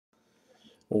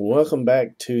Welcome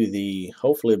back to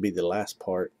hopefully it'll be the last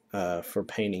part for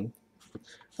painting.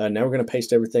 Now we're going to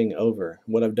paste everything over.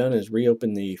 What I've done is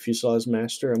reopen the fuselage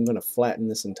master. I'm going to flatten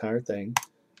this entire thing.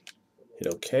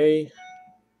 Hit OK.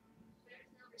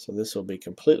 So this will be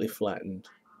completely flattened.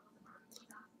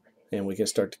 And we can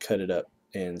start to cut it up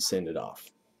and send it off.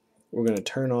 We're going to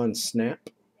turn on snap.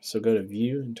 So go to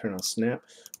view and turn on snap.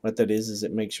 What that is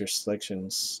it makes your selection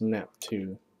snap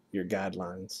to your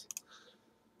guidelines.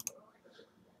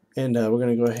 And we're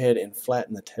going to go ahead and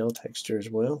flatten the tail texture as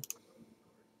well.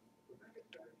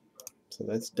 So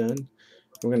that's done.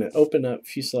 We're going to open up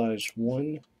fuselage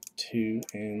 1, 2,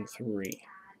 and 3.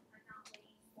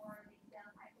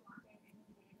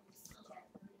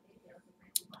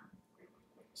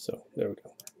 So there we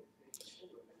go.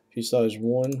 Fuselage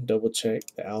 1, double check.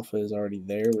 The alpha is already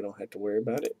there. We don't have to worry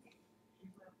about it.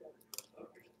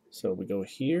 So we go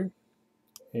here,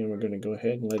 and we're going to go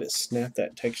ahead and let it snap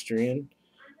that texture in.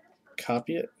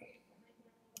 Copy it.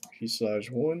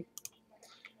 Fuselage 1.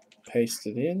 Paste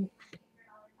it in.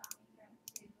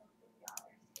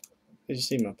 As you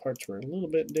see, my parts were a little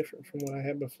bit different from what I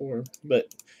had before,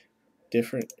 but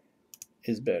different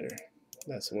is better.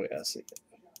 That's the way I see it.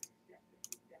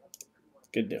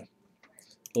 Good deal.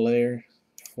 Layer,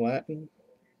 flatten,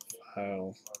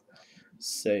 file,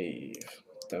 save.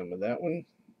 Done with that one.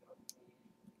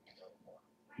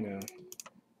 Now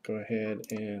go ahead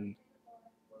and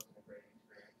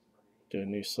do a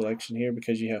new selection here.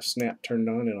 Because you have snap turned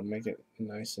on, it'll make it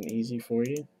nice and easy for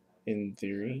you. In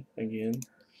theory, again,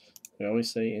 we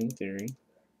always say in theory.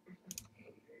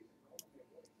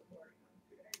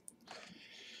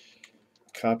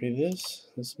 Copy this.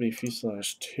 This will be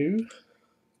fuselage 2.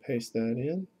 Paste that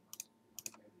in.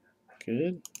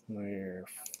 Good. Layer,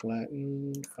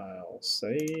 flatten, file,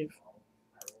 save.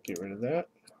 Get rid of that.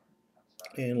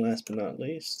 And last but not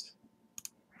least,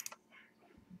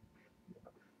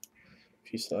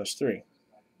 fuselage 3.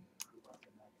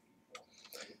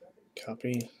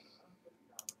 Copy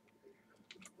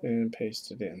and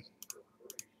paste it in.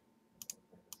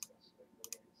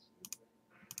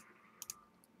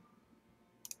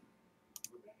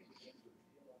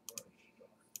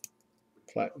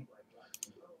 Flatten,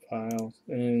 file,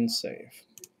 and save.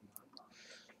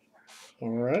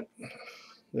 Alright,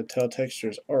 the tail texture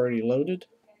is already loaded.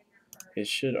 It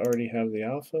should already have the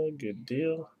alpha. Good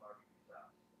deal.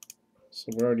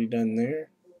 So we're already done there.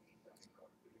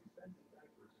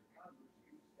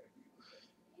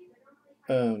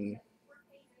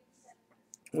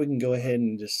 We can go ahead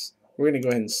and we're going to go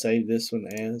ahead and save this one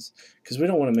as, because we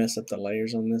don't want to mess up the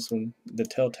layers on this one. The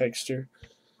tail texture,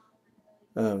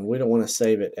 we don't want to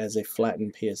save it as a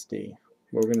flattened PSD.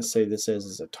 What we're going to save this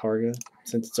as a Targa,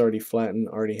 since it's already flattened,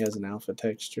 already has an alpha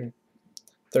texture,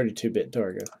 32-bit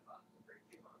Targa.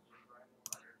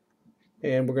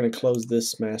 And we're going to close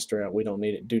this master out. We don't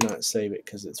need it. Do not save it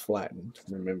because it's flattened.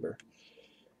 Remember,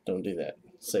 don't do that.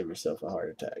 Save yourself a heart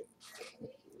attack.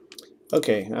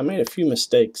 Okay, I made a few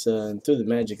mistakes, and through the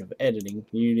magic of editing,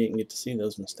 you didn't get to see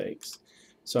those mistakes.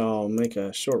 So I'll make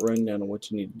a short rundown of what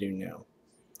you need to do now.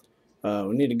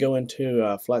 We need to go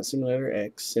into Flight Simulator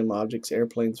X, Sim Objects,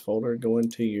 Airplanes folder, go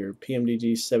into your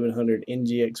PMDG 700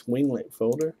 NGX Winglet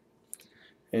folder,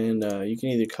 and you can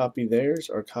either copy theirs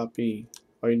or copy,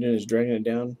 all you're doing is dragging it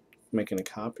down, making a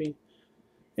copy,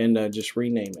 and just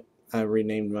rename it. I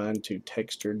renamed mine to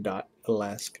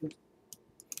texture.alaska.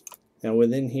 Now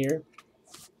within here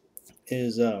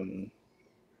is all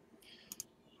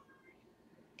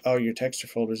your texture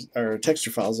folders or texture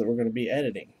files that we're going to be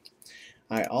editing.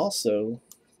 I also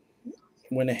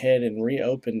went ahead and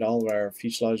reopened all of our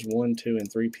fuselage 1, 2, and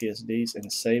 3 PSDs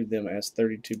and saved them as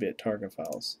 32-bit Targa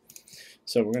files.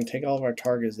 So we're going to take all of our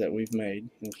Targas that we've made,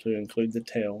 include the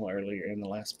tail earlier in the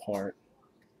last part,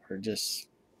 or just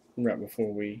right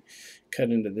before we cut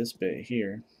into this bit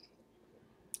here.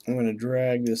 I'm going to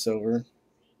drag this over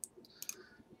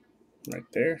right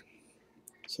there.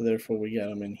 So therefore we got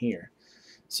them in here.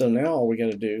 So now all we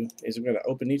got to do is we've got to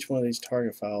open each one of these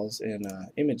Targa files in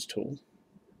Imagetool.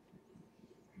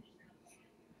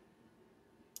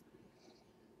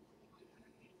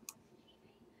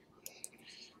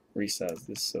 Resize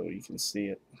this so you can see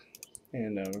it.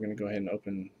 And we're going to go ahead and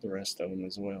open the rest of them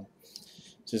as well.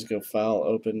 Just go File,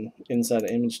 Open, inside of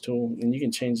Imagetool, and you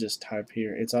can change this type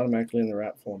here. It's automatically in the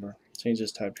wrap folder. Change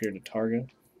this type here to Targa, and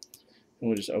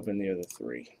we'll just open the other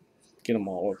 3. Get them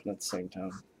all open at the same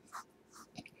time.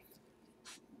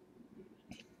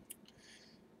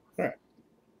 Alright.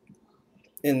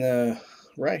 In the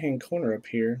right-hand corner up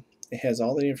here, it has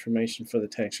all the information for the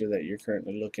texture that you're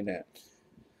currently looking at.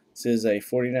 This is a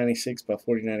 4096 by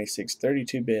 4096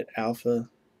 32-bit alpha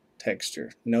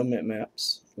texture. No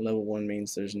bitmaps. Level 1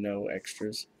 means there's no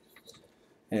extras.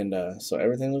 And so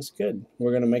everything looks good.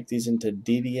 We're going to make these into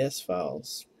DDS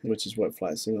files, which is what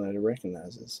Flight Simulator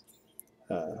recognizes.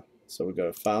 So we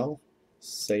go to File,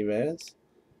 Save As,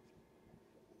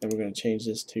 and we're going to change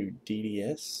this to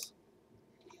DDS.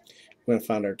 We're going to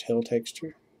find our tail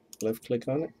texture, left click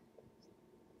on it,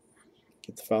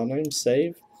 get the file name,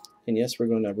 save, and yes, we're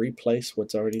going to replace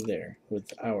what's already there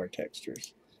with our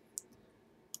textures.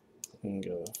 And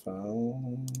go to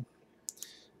File,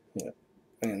 yeah.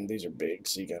 And these are big,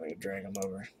 so you gotta drag them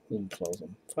over. You can close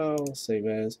them. File, save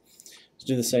as. Let's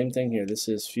do the same thing here. This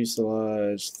is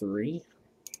fuselage 3.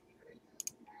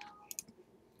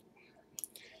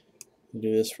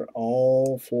 Do this for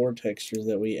all 4 textures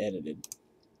that we edited.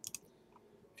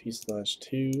 Fuselage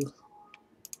 2.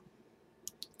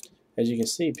 As you can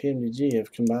see, PMDG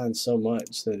have combined so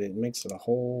much that it makes it a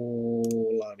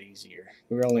whole lot easier.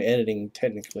 We're only editing,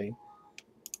 technically,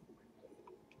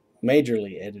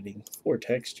 majorly editing 4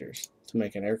 textures to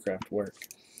make an aircraft work.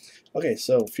 Okay,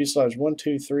 so fuselage 1,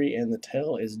 2, 3, and the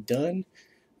tail is done.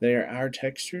 They are our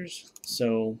textures.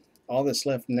 So all that's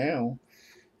left now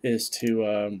is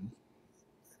to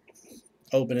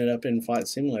open it up in Flight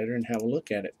Simulator and have a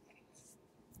look at it.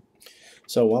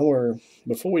 So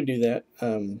before we do that,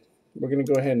 we're going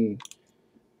to go ahead and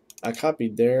I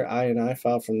copied their INI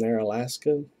file from their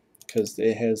Alaska because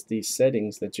it has these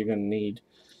settings that you're going to need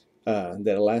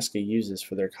that Alaska uses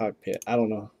for their cockpit. I don't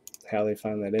know how they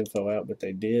find that info out, but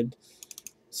they did.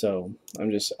 So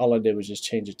all I did was just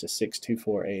change it to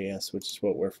 624 AS, which is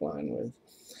what we're flying with.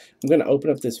 I'm going to open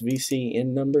up this VCN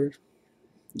number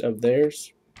of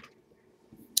theirs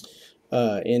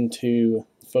into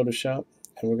Photoshop,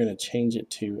 and we're going to change it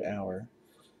to our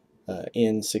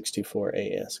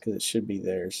N624AS because it should be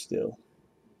there still.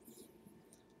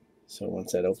 So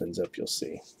once that opens up, you'll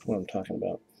see what I'm talking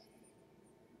about.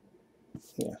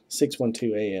 Yeah,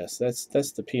 612AS.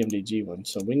 That's the PMDG one.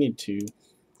 So we're going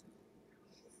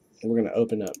to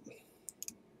open up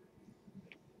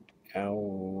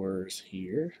ours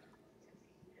here.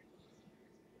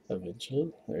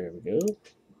 Eventually, there we go.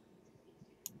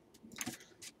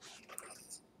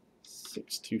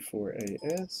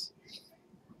 624AS.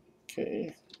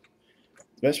 Okay.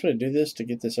 The best way to do this to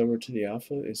get this over to the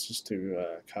alpha is just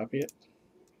to copy it.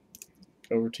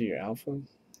 Go over to your alpha and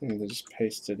then just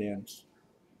paste it in.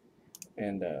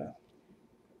 And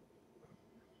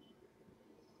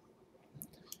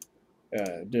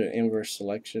do an inverse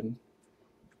selection.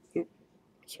 Oop,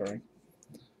 sorry.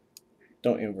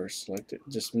 Don't inverse select it.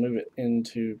 Just move it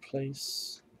into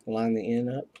place. Line the N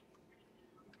up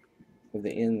with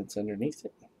the N that's underneath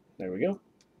it. There we go.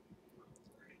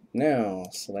 Now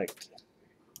select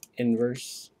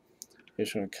inverse. You're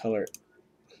just going to color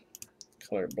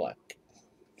it black.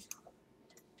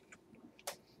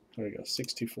 There we go.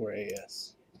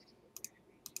 624AS.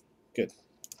 Good.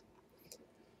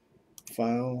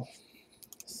 File.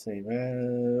 Save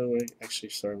as. Actually,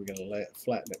 sorry, we're going to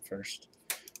flatten it first.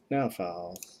 Now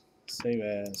file. Save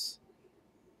as.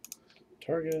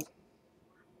 Target.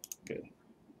 Good.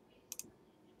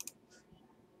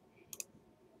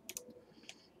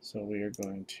 So we are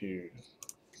going to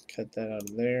cut that out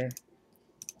of there.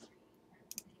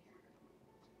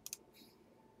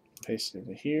 Paste it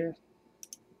into here.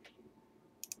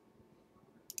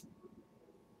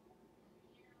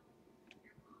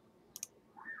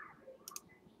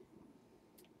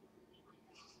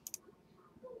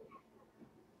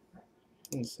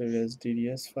 And save it as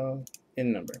DDS file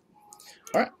in number.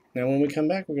 Alright, now when we come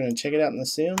back, we're going to check it out in the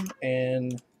sim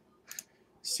and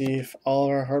see if all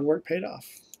of our hard work paid off.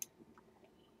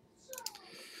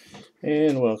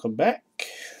 And welcome back.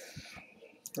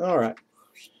 Alright,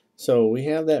 so we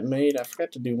have that made. I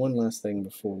forgot to do one last thing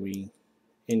before we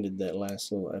ended that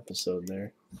last little episode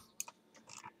there.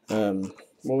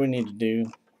 What we need to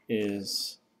do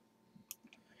is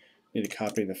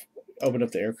open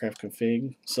up the aircraft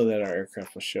config so that our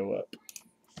aircraft will show up.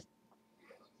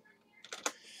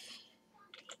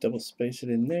 Double space it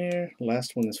in there.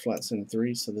 Last one is Flight Sim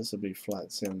 3, so this will be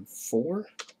Flight Sim 4.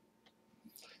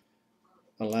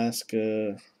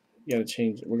 Alaska, you gotta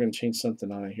change. We're gonna change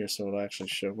something on it here so it'll actually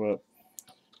show up.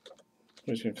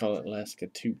 We're just gonna call it Alaska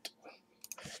Toot.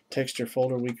 Texture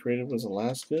folder we created was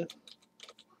Alaska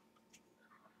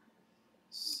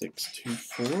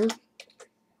 624.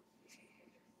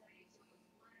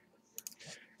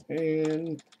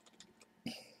 And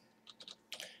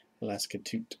Alaska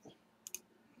Toot.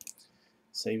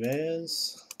 Save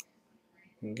as.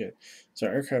 Good. So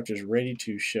our aircraft is ready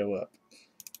to show up.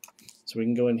 So we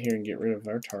can go in here and get rid of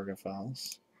our target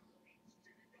files.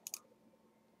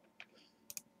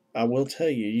 I will tell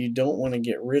you, you don't want to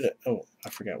get rid of, oh, I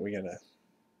forgot, we got to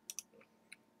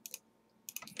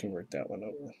convert that one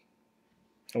over.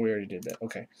 Oh, we already did that.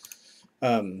 Okay.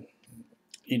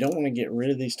 You don't want to get rid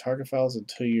of these target files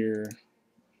until you're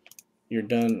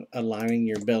done aligning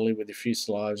your belly with your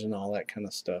fuselage and all that kind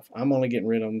of stuff. I'm only getting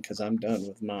rid of them because I'm done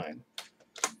with mine.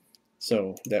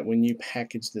 So that when you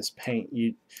package this paint,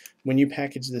 when you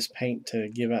package this paint to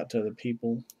give out to other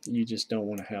people, you just don't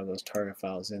want to have those target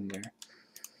files in there.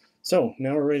 So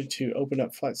now we're ready to open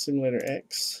up Flight Simulator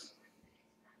X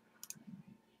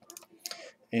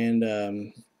and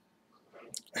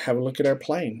have a look at our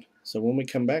plane. So when we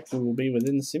come back, we will be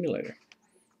within the simulator.